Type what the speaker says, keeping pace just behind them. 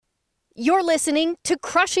You're listening to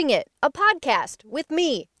Crushing It, a podcast with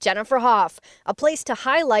me, Jennifer Hoff, a place to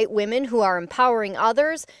highlight women who are empowering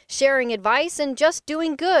others, sharing advice, and just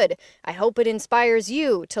doing good. I hope it inspires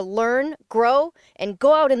you to learn, grow, and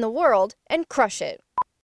go out in the world and crush it.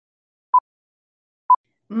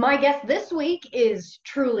 My guest this week is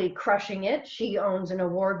truly crushing it. She owns an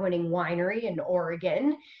award-winning winery in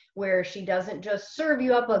Oregon where she doesn't just serve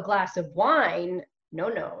you up a glass of wine.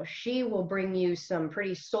 No, she will bring you some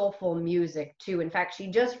pretty soulful music too. In fact, she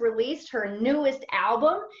just released her newest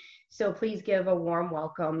album. So please give a warm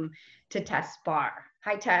welcome to Tess Barr.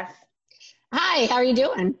 Hi, Tess. Hi, how are you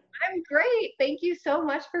doing? I'm great. Thank you so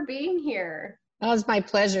much for being here. Oh, it's my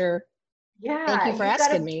pleasure. Yeah, Thank you for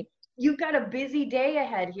asking me. You've got a busy day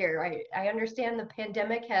ahead here. I understand the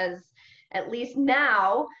pandemic has, at least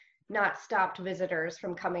now, not stopped visitors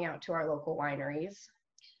from coming out to our local wineries.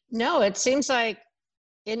 No, it seems like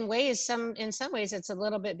in some ways it's a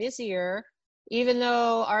little bit busier. Even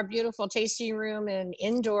though our beautiful tasting room and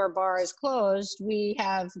indoor bar is closed, we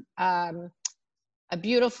have a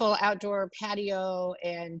beautiful outdoor patio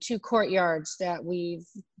and 2 courtyards that we've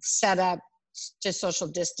set up to social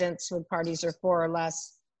distance when parties are 4 or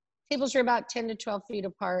less. Tables are about 10 to 12 feet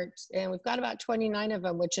apart, and we've got about 29 of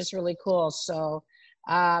them, which is really cool. So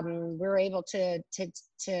we're able to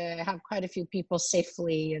have quite a few people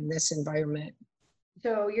safely in this environment.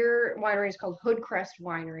 So your winery is called Hood Crest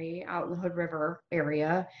Winery out in the Hood River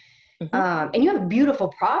area. Mm-hmm. And you have a beautiful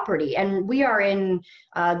property, and we are in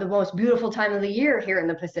the most beautiful time of the year here in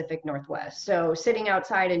the Pacific Northwest. So sitting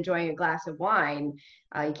outside enjoying a glass of wine,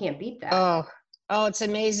 you can't beat that. Oh, it's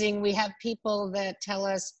amazing. We have people that tell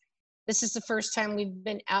us this is the first time we've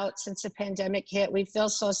been out since the pandemic hit. We feel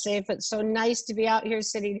so safe. It's so nice to be out here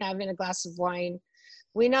sitting, having a glass of wine.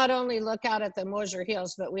 We not only look out at the Mosier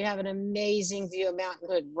Hills, but we have an amazing view of Mountain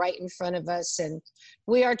Hood right in front of us. And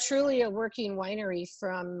we are truly a working winery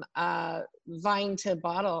from vine to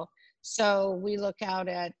bottle. So we look out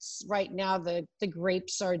at, right now, the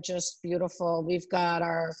grapes are just beautiful. We've got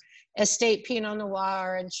our estate Pinot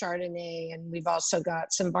Noir and Chardonnay, and we've also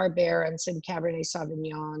got some Barbera and some Cabernet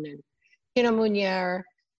Sauvignon and Pinot Meunier.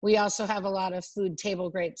 We also have a lot of food table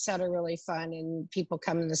grapes that are really fun, and people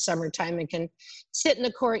come in the summertime and can sit in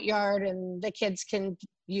the courtyard, and the kids can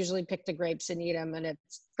usually pick the grapes and eat them, and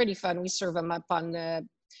it's pretty fun. We serve them up on our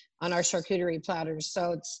charcuterie platters.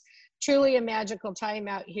 So it's truly a magical time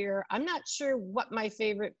out here. I'm not sure what my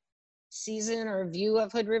favorite season or view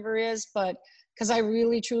of Hood River is, but because I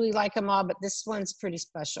really truly like them all, but this one's pretty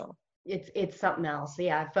special. It's something else.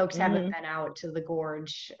 Yeah, folks haven't been out to the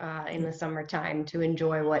Gorge in the summertime to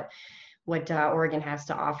enjoy what Oregon has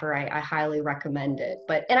to offer. I highly recommend it.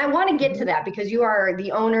 And I want to get to that because you are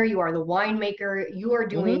the owner, you are the winemaker, you are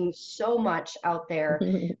doing so much out there.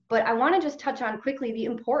 But I want to just touch on quickly the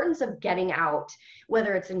importance of getting out,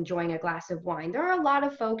 whether it's enjoying a glass of wine. There are a lot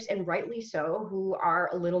of folks, and rightly so, who are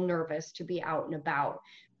a little nervous to be out and about.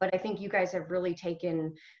 But I think you guys have really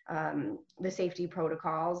taken the safety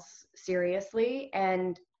protocols seriously,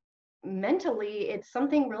 and mentally it's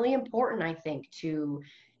something really important, I think, to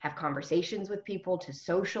have conversations with people, to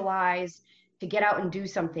socialize, to get out and do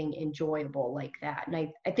something enjoyable like that. And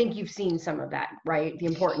I think you've seen some of that, right? The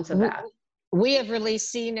importance of that. We have really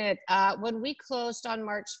seen it. When we closed on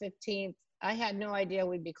March 15th, I had no idea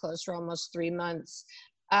we'd be closed for almost 3 months.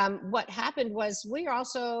 What happened was we are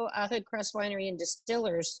also a Hood Crest Winery and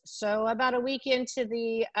Distillers. So about a week into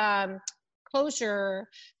the closure,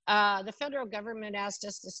 the federal government asked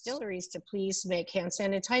us distilleries to please make hand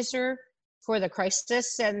sanitizer for the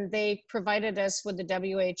crisis, and they provided us with the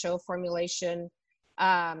WHO formulation,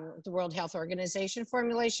 the World Health Organization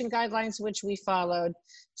formulation guidelines, which we followed.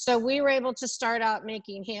 So we were able to start out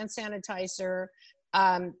making hand sanitizer,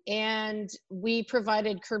 and we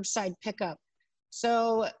provided curbside pickup.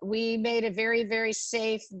 So we made it very, very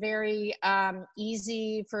safe, very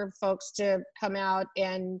easy for folks to come out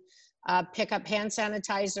and pick up hand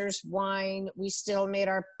sanitizers, wine. We still made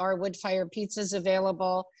our wood-fired pizzas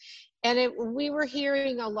available. And we were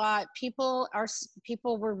hearing a lot. People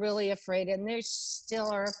were really afraid, and they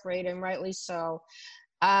still are afraid, and rightly so.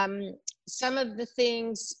 Some of the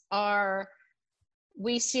things are,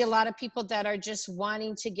 we see a lot of people that are just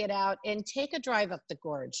wanting to get out and take a drive up the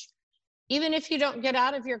gorge. Even if you don't get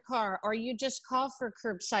out of your car or you just call for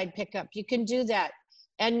curbside pickup, you can do that.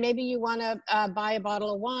 And maybe you want to buy a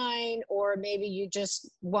bottle of wine, or maybe you just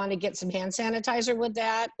want to get some hand sanitizer with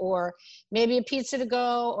that, or maybe a pizza to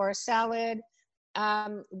go or a salad.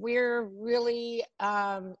 We're really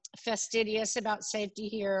fastidious about safety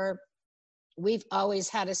here. We've always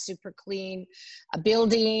had a super clean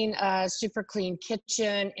building, a super clean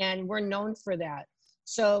kitchen, and we're known for that.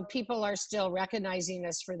 So people are still recognizing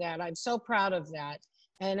us for that. I'm so proud of that.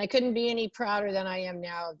 And I couldn't be any prouder than I am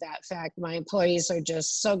now of that fact. My employees are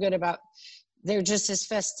just so good about, they're just as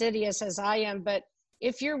fastidious as I am. But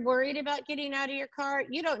if you're worried about getting out of your car,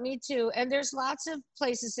 you don't need to. And there's lots of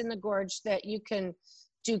places in the Gorge that you can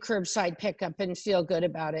do curbside pickup and feel good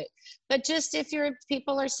about it. But just if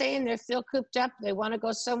people are saying they feel cooped up, they want to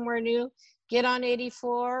go somewhere new, get on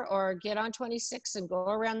 84 or get on 26 and go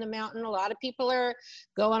around the mountain. A lot of people are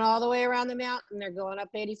going all the way around the mountain. They're going up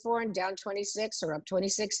 84 and down 26, or up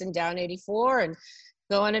 26 and down 84, and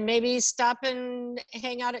going and maybe stop and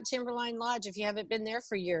hang out at Timberline Lodge if you haven't been there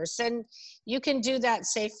for years. And you can do that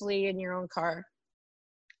safely in your own car.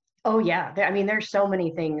 Oh yeah, I mean, there's so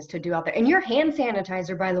many things to do out there. And your hand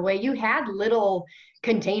sanitizer, by the way, you had little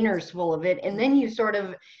containers full of it, and then you sort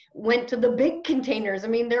of went to the big containers. I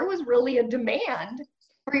mean, there was really a demand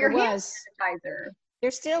for your hand sanitizer.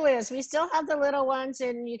 There still is. We still have the little ones,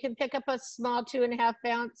 and you can pick up a small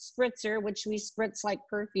 2.5-ounce spritzer, which we spritz like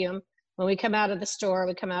perfume when we come out of the store,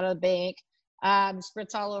 we come out of the bank,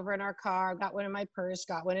 spritz all over in our car. Got one in my purse,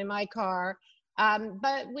 got one in my car.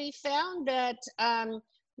 But we found that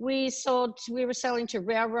we were selling to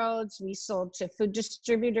railroads, we sold to food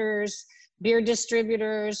distributors, beer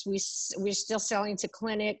distributors, we're still selling to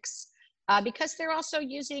clinics because they're also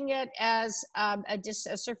using it as a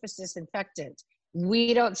surface disinfectant.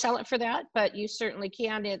 We don't sell it for that, but you certainly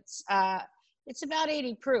can. It's about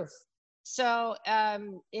 80 proof. So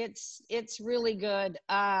it's really good.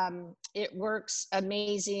 It works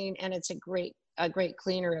amazing, and it's a great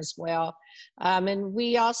cleaner as well. And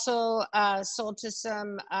we also sold to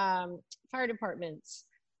some fire departments.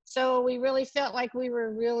 So we really felt like we were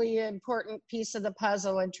a really important piece of the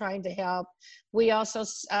puzzle in trying to help. We also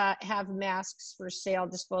have masks for sale,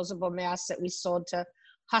 disposable masks that we sold to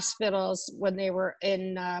hospitals when they were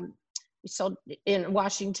we sold in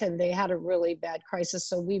Washington. They had a really bad crisis.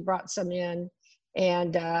 So we brought some in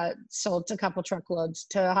and sold a couple truckloads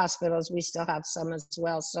to hospitals. We still have some as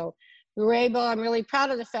well. So I'm really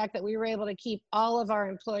proud of the fact that we were able to keep all of our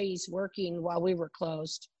employees working while we were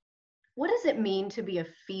closed. What does it mean to be a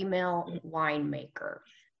female winemaker?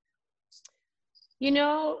 You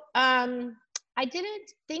know, I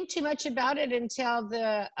didn't think too much about it until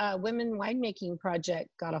the Women Winemaking Project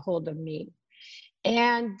got a hold of me.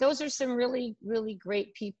 And those are some really, really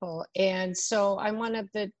great people. And so I'm one of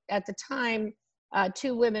at the time,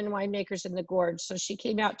 2 women winemakers in the Gorge. So she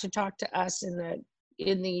came out to talk to us in the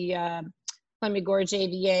Columbia Gorge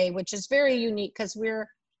AVA, which is very unique because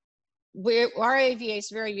our AVA is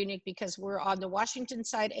very unique because we're on the Washington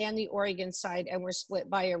side and the Oregon side, and we're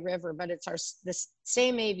split by a river, but it's the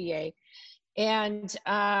same AVA. And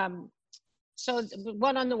so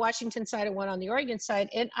one on the Washington side and one on the Oregon side.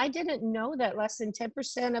 And I didn't know that less than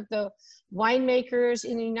 10% of the winemakers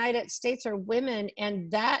in the United States are women,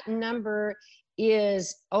 and that number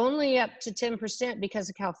is only up to 10% because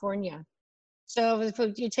of California. So if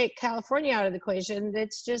you take California out of the equation,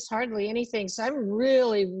 it's just hardly anything. So I'm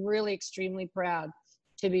really, really extremely proud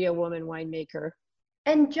to be a woman winemaker.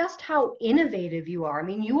 And just how innovative you are. I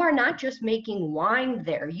mean, you are not just making wine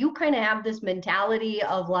there. You kind of have this mentality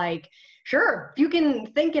of like, sure, if you can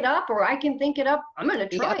think it up or I can think it up, I'm going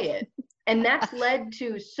to try it. And that's led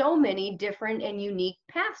to so many different and unique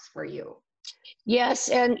paths for you. Yes.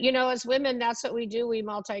 And, you know, as women, that's what we do. We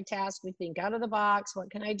multitask. We think out of the box. What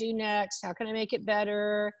can I do next? How can I make it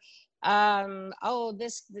better? I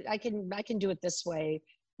can do it this way,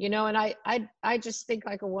 you know, and I just think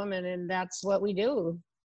like a woman, and that's what we do.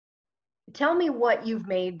 Tell me what you've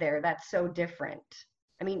made there that's so different.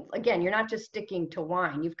 I mean, again, you're not just sticking to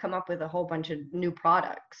wine. You've come up with a whole bunch of new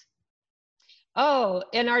products. Oh,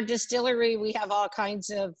 in our distillery, we have all kinds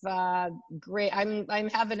of great.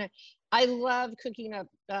 I love cooking up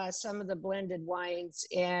some of the blended wines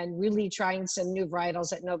and really trying some new varietals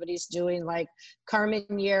that nobody's doing, like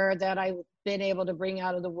Carmenere that I've been able to bring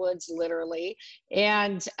out of the woods, literally,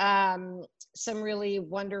 and some really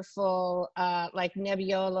wonderful like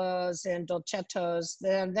Nebbiolos and Dolcettos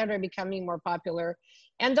that are becoming more popular.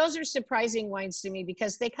 And those are surprising wines to me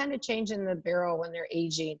because they kind of change in the barrel when they're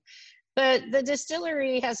aging. But the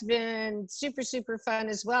distillery has been super, super fun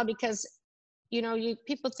as well because, you know,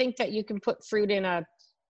 people think that you can put fruit in a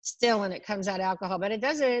still and it comes out alcohol, but it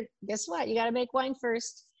doesn't. Guess what? You got to make wine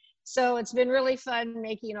first. So it's been really fun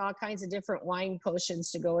making all kinds of different wine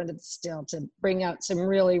potions to go into the still to bring out some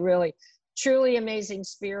really, really, truly amazing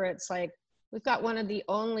spirits. Like we've got one of the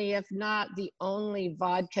only, if not the only,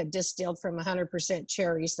 vodka distilled from 100%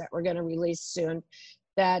 cherries that we're going to release soon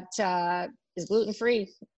that is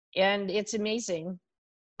gluten-free. And it's amazing.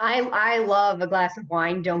 I love a glass of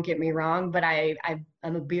wine, don't get me wrong, but I'm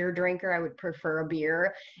a beer drinker. I would prefer a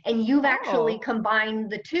beer. And you've actually Oh.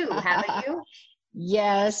 combined the two, haven't you?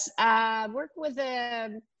 Yes, worked with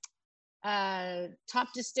a top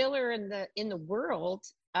distiller in the world,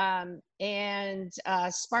 and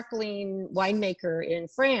sparkling winemaker in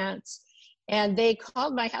France. And they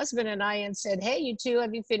called my husband and I and said, "Hey, you two,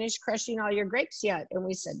 have you finished crushing all your grapes yet?" And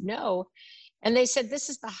we said, "No." And they said, "This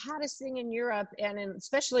is the hottest thing in Europe, and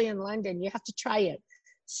especially in London. You have to try it."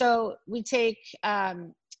 So we take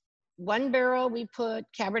 1 barrel, we put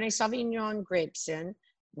Cabernet Sauvignon grapes in.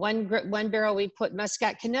 One barrel, we put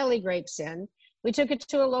Muscat Canelli grapes in. We took it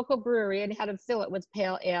to a local brewery and had them fill it with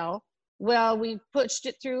pale ale. Well, we pushed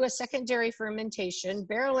it through a secondary fermentation,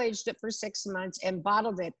 barrel aged it for 6 months, and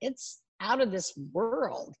bottled it. It's out of this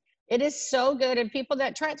world. It is so good. And people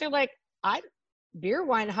that try it, they're like, beer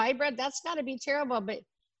wine hybrid, that's got to be terrible. But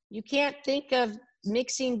you can't think of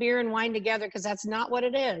mixing beer and wine together, because that's not what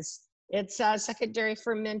it is. It's a secondary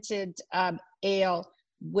fermented ale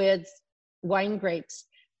with wine grapes.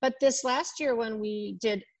 But this last year when we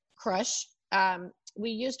did crush,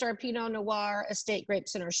 we used our Pinot Noir estate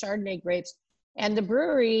grapes and our Chardonnay grapes, and the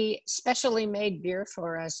brewery specially made beer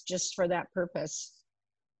for us just for that purpose.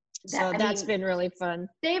 So that's been really fun.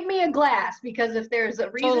 Save me a glass, because if there's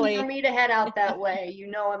a reason for me to head out that way,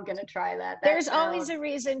 I'm going to try that. There's always a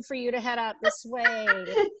reason for you to head out this way.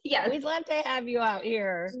 Yes. We'd love to have you out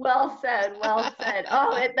here. Well said. Well said.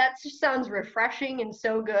 Oh, that just sounds refreshing and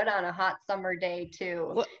so good on a hot summer day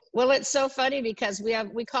too. Well, it's so funny because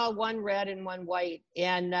we call one red and one white,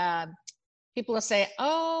 and people will say,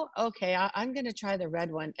 "Oh, okay, I'm going to try the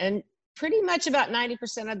red one," and pretty much about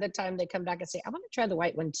 90% of the time they come back and say, "I want to try the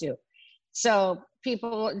white one too." So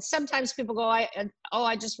sometimes people go,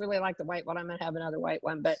 I just really like the white one, I'm going to have another white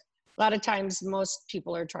one. But a lot of times most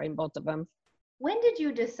people are trying both of them. When did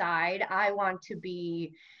you decide I want to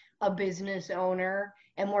be a business owner,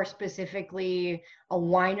 and more specifically a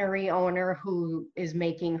winery owner who is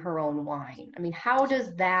making her own wine? I mean, how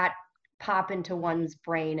does that pop into one's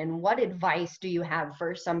brain, and what advice do you have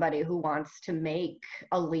for somebody who wants to make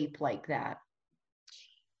a leap like that?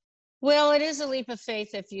 Well, it is a leap of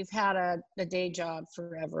faith if you've had a day job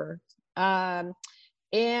forever. And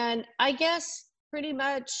I guess pretty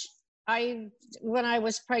much when I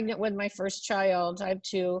was pregnant with my first child, I have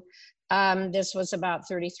two, this was about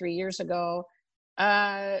 33 years ago,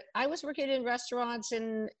 I was working in restaurants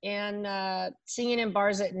and singing in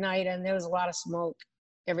bars at night, and there was a lot of smoke.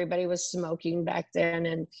 Everybody was smoking back then,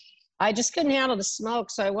 and I just couldn't handle the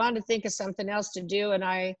smoke. So I wanted to think of something else to do. And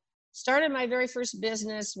I started my very first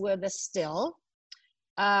business with a still,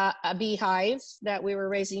 a beehive that we were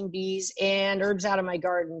raising bees and herbs out of my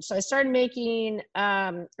garden. So I started making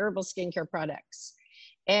herbal skincare products.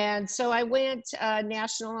 And so I went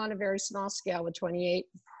national on a very small scale with 28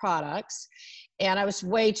 products. And I was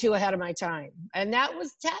way too ahead of my time. And that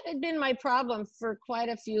had been my problem for quite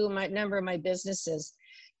a number of my businesses.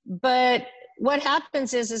 But what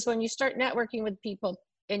happens is when you start networking with people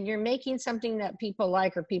and you're making something that people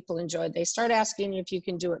like or people enjoy, they start asking you if you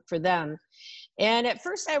can do it for them. And at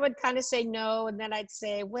first I would kind of say no. And then I'd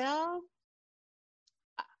say, well,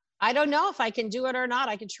 I don't know if I can do it or not.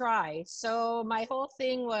 I could try. So my whole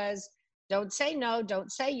thing was, don't say no,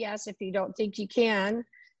 don't say yes if you don't think you can.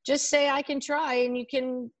 Just say I can try,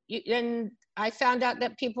 and and I found out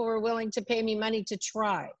that people were willing to pay me money to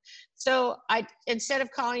try. So instead of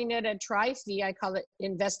calling it a try fee, I call it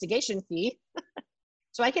investigation fee.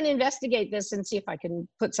 So I can investigate this and see if I can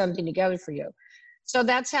put something together for you. So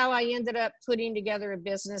that's how I ended up putting together a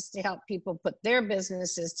business to help people put their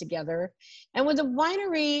businesses together. And with the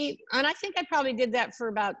winery, and I think I probably did that for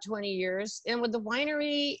about 20 years. And with the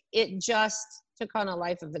winery, it just took on a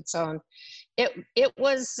life of its own. It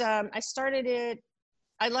was, I started it,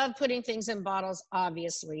 I love putting things in bottles,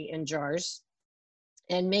 obviously in jars,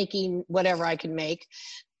 and making whatever I can make,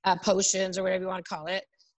 potions or whatever you want to call it.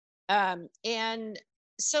 And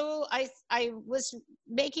so I was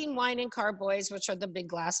making wine in carboys, which are the big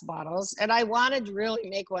glass bottles, and I wanted to really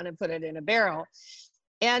make one and put it in a barrel.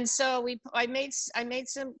 And so we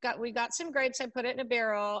got some grapes, I put it in a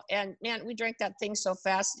barrel, and man, we drank that thing so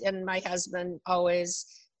fast. And my husband always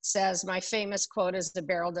says, my famous quote is, the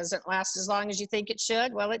barrel doesn't last as long as you think it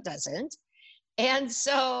should. Well, it doesn't. And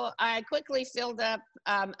so I quickly filled up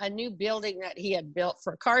a new building that he had built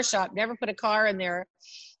for a car shop, never put a car in there.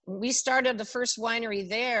 We started the first winery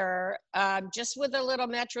there just with a little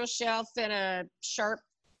Metro shelf and a Sharp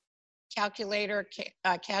calculator,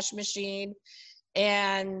 cash machine,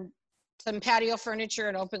 and some patio furniture,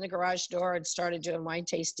 and opened the garage door and started doing wine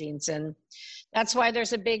tastings. And that's why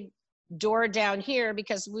there's a big door down here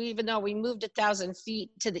because even though we moved 1,000 feet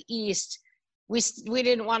to the east, we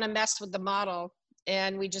didn't want to mess with the model,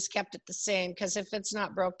 and we just kept it the same, because if it's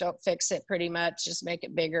not broke, don't fix it, pretty much, just make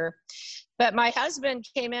it bigger. But my husband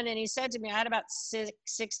came in and he said to me, I had about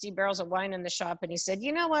 60 barrels of wine in the shop, and he said,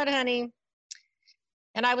 you know what, honey?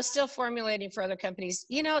 And I was still formulating for other companies.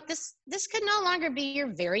 You know, this could no longer be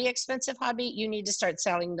your very expensive hobby. You need to start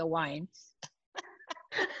selling the wine.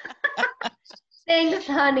 Thanks,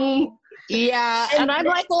 honey. Yeah. And I'm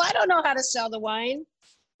like, well, I don't know how to sell the wine.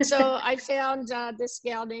 So I found this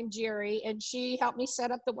gal named Jerry, and she helped me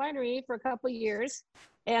set up the winery for a couple of years.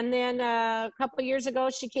 And then a couple of years ago,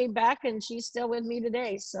 she came back, and she's still with me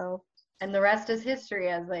today. So. And the rest is history,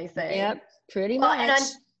 as they say. Yep, pretty much. And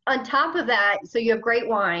on top of that, so you have great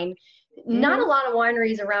wine. Not a lot of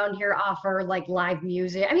wineries around here offer like live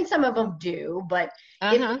music. I mean, some of them do, but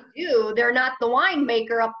if they do, they're not the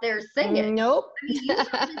winemaker up there singing. Nope. I mean, you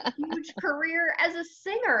have a huge career as a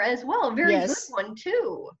singer as well. A very good one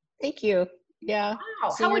too. Thank you. Yeah.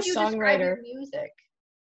 Wow. How would you describe your music?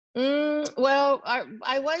 Well,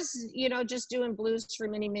 I was, just doing blues for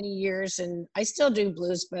many, many years, and I still do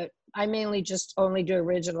blues, but I mainly just only do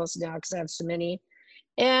originals now because I have so many.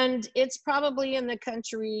 And it's probably in the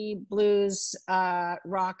country blues,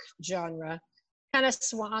 rock genre, kind of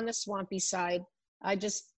on the swampy side. I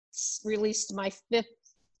just released my 5th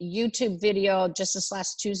YouTube video just this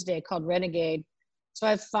last Tuesday called Renegade. So I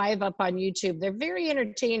have 5 up on YouTube. They're very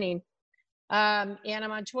entertaining. And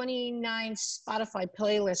I'm on 29 Spotify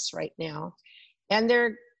playlists right now. And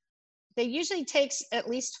they usually takes at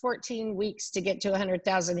least 14 weeks to get to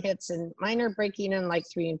 100,000 hits, and mine are breaking in like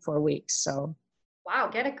 3 and 4 weeks. So. Wow,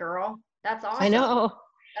 get it, girl. That's awesome. I know.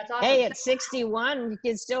 That's awesome. Hey, at 61, you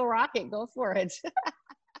can still rock it. Go for it.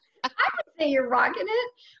 I would say you're rocking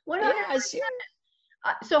it. Yeah, sure.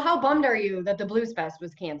 So how bummed are you that the Blues Fest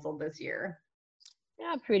was canceled this year?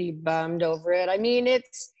 Yeah, pretty bummed over it. I mean,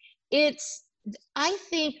 I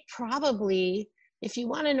think probably, if you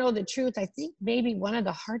want to know the truth, I think maybe one of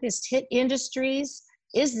the hardest hit industries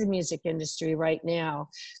is the music industry right now.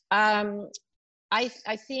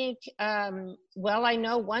 I think, well, I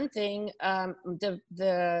know one thing,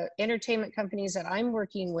 the entertainment companies that I'm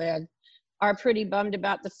working with are pretty bummed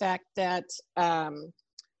about the fact that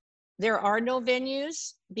there are no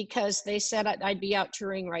venues, because they said I'd be out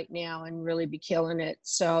touring right now and really be killing it.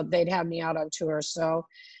 So they'd have me out on tour. So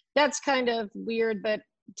that's kind of weird, but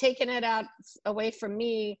taking it away from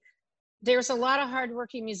me, there's a lot of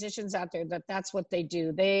hardworking musicians out there that's what they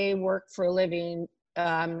do. They work for a living,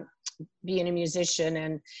 being a musician,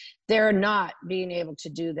 and they're not being able to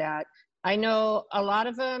do that. I know a lot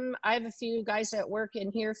of them. I have a few guys that work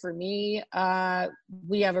in here for me.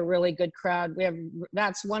 We have a really good crowd.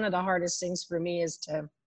 That's one of the hardest things for me, is to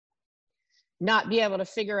not be able to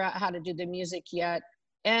figure out how to do the music yet.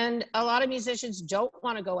 And a lot of musicians don't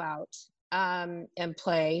want to go out and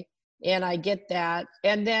play, and I get that.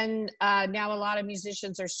 And then now a lot of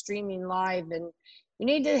musicians are streaming live, and we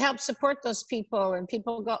need to help support those people. And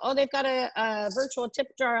people go, oh, they've got a virtual tip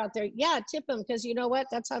jar out there. Yeah, tip them, because you know what?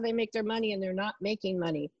 That's how they make their money, and they're not making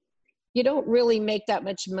money. You don't really make that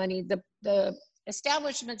much money. The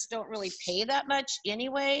establishments don't really pay that much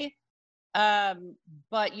anyway,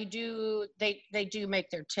 but they do make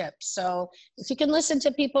their tips. So if you can listen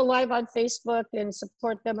to people live on Facebook and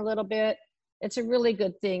support them a little bit, it's a really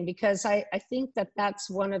good thing, because I think that's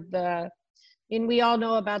one of the, and we all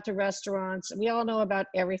know about the restaurants, we all know about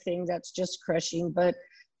everything that's just crushing, but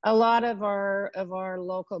a lot of our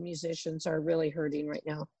local musicians are really hurting right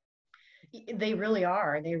now. They really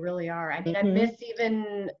are. They really are. I mean, I miss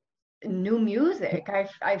even new music.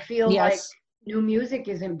 I feel like new music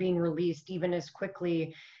isn't being released even as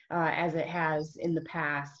quickly as it has in the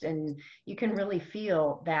past. And you can really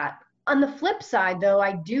feel that. On the flip side, though,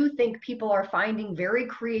 I do think people are finding very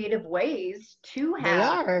creative ways to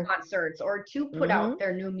have concerts or to put out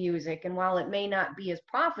their new music. And while it may not be as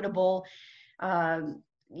profitable,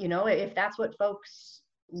 if that's what folks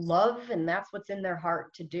love and that's what's in their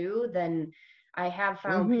heart to do, then I have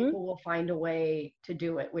found people will find a way to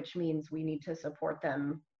do it, which means we need to support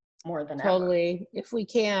them more than ever. Totally, if we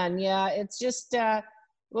can. Yeah, it's just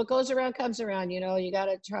what goes around comes around. You got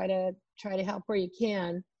to try to help where you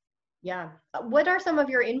can. Yeah. What are some of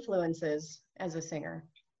your influences as a singer?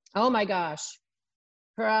 Oh my gosh.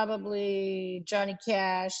 Probably Johnny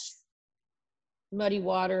Cash, Muddy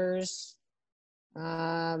Waters,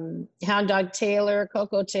 Hound Dog Taylor,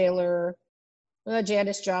 Coco Taylor,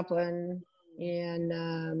 Janis Joplin,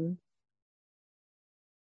 and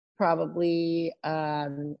probably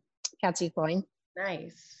Patsy Cline.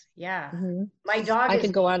 Nice. Yeah. Mm-hmm. My dog I is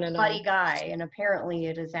could go on and Buddy on. Guy, and apparently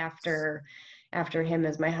it is after him,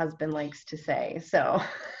 as my husband likes to say. So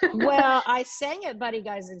Well, I sang at Buddy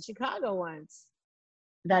Guys in Chicago once.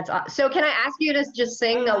 so can I ask you to just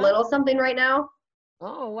sing a Uh-huh. little something right now?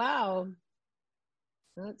 Oh, wow.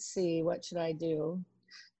 Let's see, what should I do?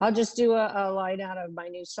 I'll just do a line out of my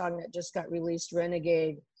new song that just got released,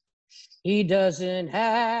 Renegade. He doesn't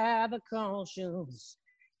have a conscience.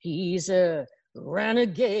 He's a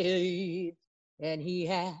renegade. And he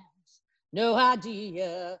has no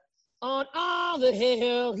idea on all the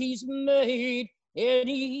hell he's made. And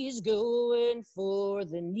he's going for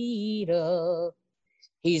the needle.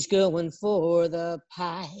 He's going for the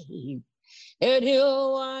pipe. And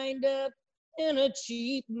he'll wind up in a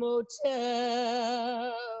cheap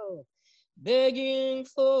motel, begging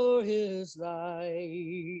for his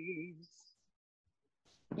life.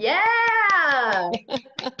 Yeah.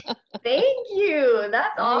 Thank you.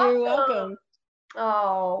 That's awesome. You're welcome.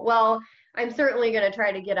 Oh, well, I'm certainly going to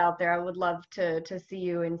try to get out there. I would love to see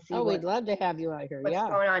you and see We'd love to have you out here. what's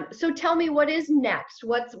going on. So tell me, what is next?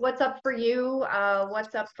 What's up for you?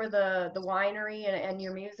 What's up for the winery and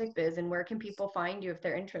your music biz, and where can people find you if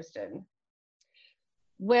they're interested?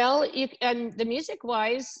 Well, and the music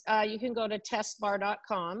wise, you can go to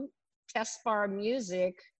tessbarr.com, Tess Barr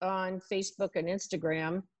Music on Facebook and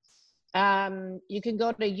Instagram. You can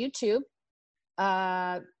go to YouTube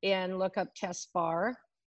and look up Tess Barr.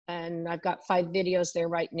 And I've got 5 videos there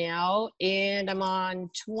right now. And I'm on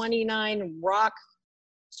 29 rock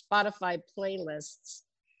Spotify playlists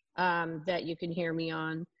that you can hear me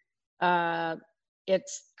on.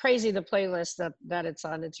 It's crazy, the playlist that it's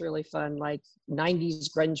on. It's really fun, like 90s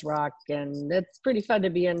grunge rock. And it's pretty fun to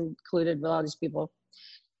be included with all these people.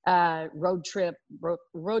 Road trip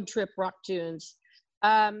rock tunes.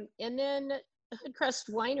 And then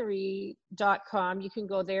hoodcrestwinery.com, you can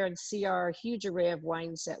go there and see our huge array of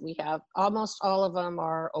wines that we have. Almost all of them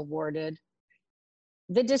are awarded.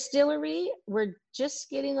 The distillery, we're just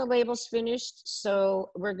getting the labels finished,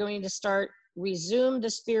 so we're going to resume the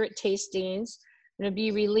spirit tastings. I'm going to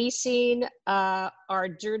be releasing our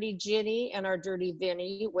Dirty Ginny and our Dirty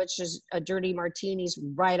Vinny, which is a dirty martinis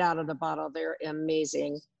right out of the bottle. They're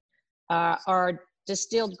amazing. Our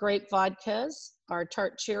distilled grape vodkas, our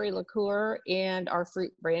tart cherry liqueur, and our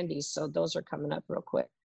fruit brandies. So those are coming up real quick.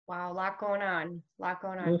 Wow, a lot going on.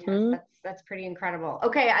 Mm-hmm. Tess. That's pretty incredible.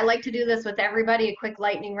 Okay, I like to do this with everybody, a quick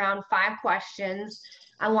lightning round, 5 questions.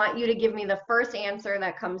 I want you to give me the first answer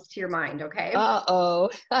that comes to your mind, okay?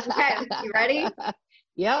 Uh-oh. Okay, you ready?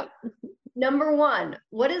 Yep. Number 1,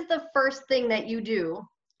 what is the first thing that you do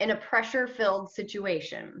in a pressure-filled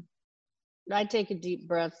situation? I take a deep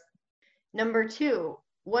breath. Number 2,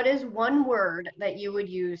 what is one word that you would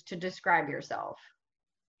use to describe yourself?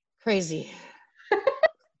 Crazy.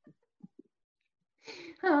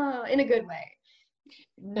 In a good way.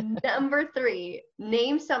 Number 3,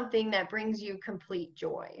 name something that brings you complete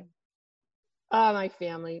joy. My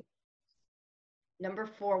family. Number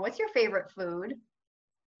 4, what's your favorite food?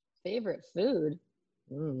 Favorite food?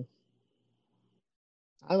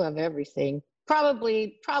 I love everything.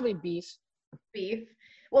 Probably beef. Beef.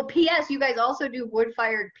 Well, P.S., you guys also do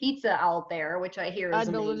wood-fired pizza out there, which I hear is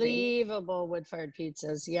unbelievable. Amazing. Wood-fired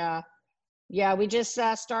pizzas. Yeah, we just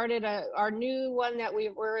started our new one that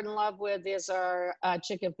we're in love with is our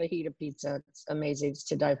chicken fajita pizza. It's amazing. It's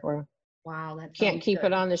to die for. Wow, that can't keep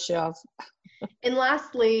it on the shelf. And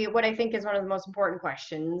lastly, what I think is one of the most important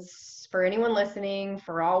questions for anyone listening,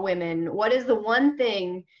 for all women, what is the one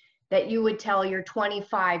thing that you would tell your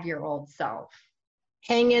 25-year-old self?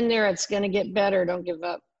 Hang in there. It's going to get better. Don't give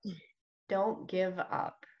up. Don't give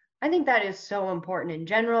up. I think that is so important in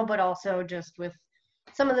general, but also just with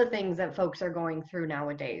some of the things that folks are going through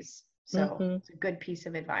nowadays. So It's a good piece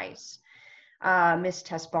of advice. Miss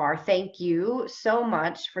Tess Barr, thank you so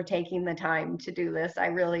much for taking the time to do this. I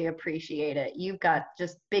really appreciate it. You've got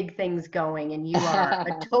just big things going, and you are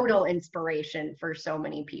a total inspiration for so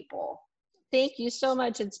many people. Thank you so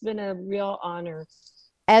much. It's been a real honor.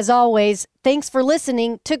 As always, thanks for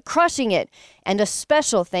listening to Crushing It, and a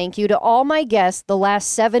special thank you to all my guests the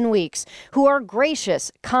last 7 weeks who are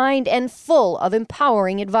gracious, kind, and full of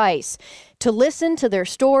empowering advice. To listen to their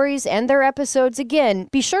stories and their episodes again,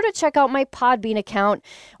 be sure to check out my Podbean account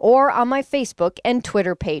or on my Facebook and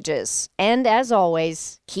Twitter pages. And as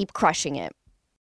always, keep crushing it.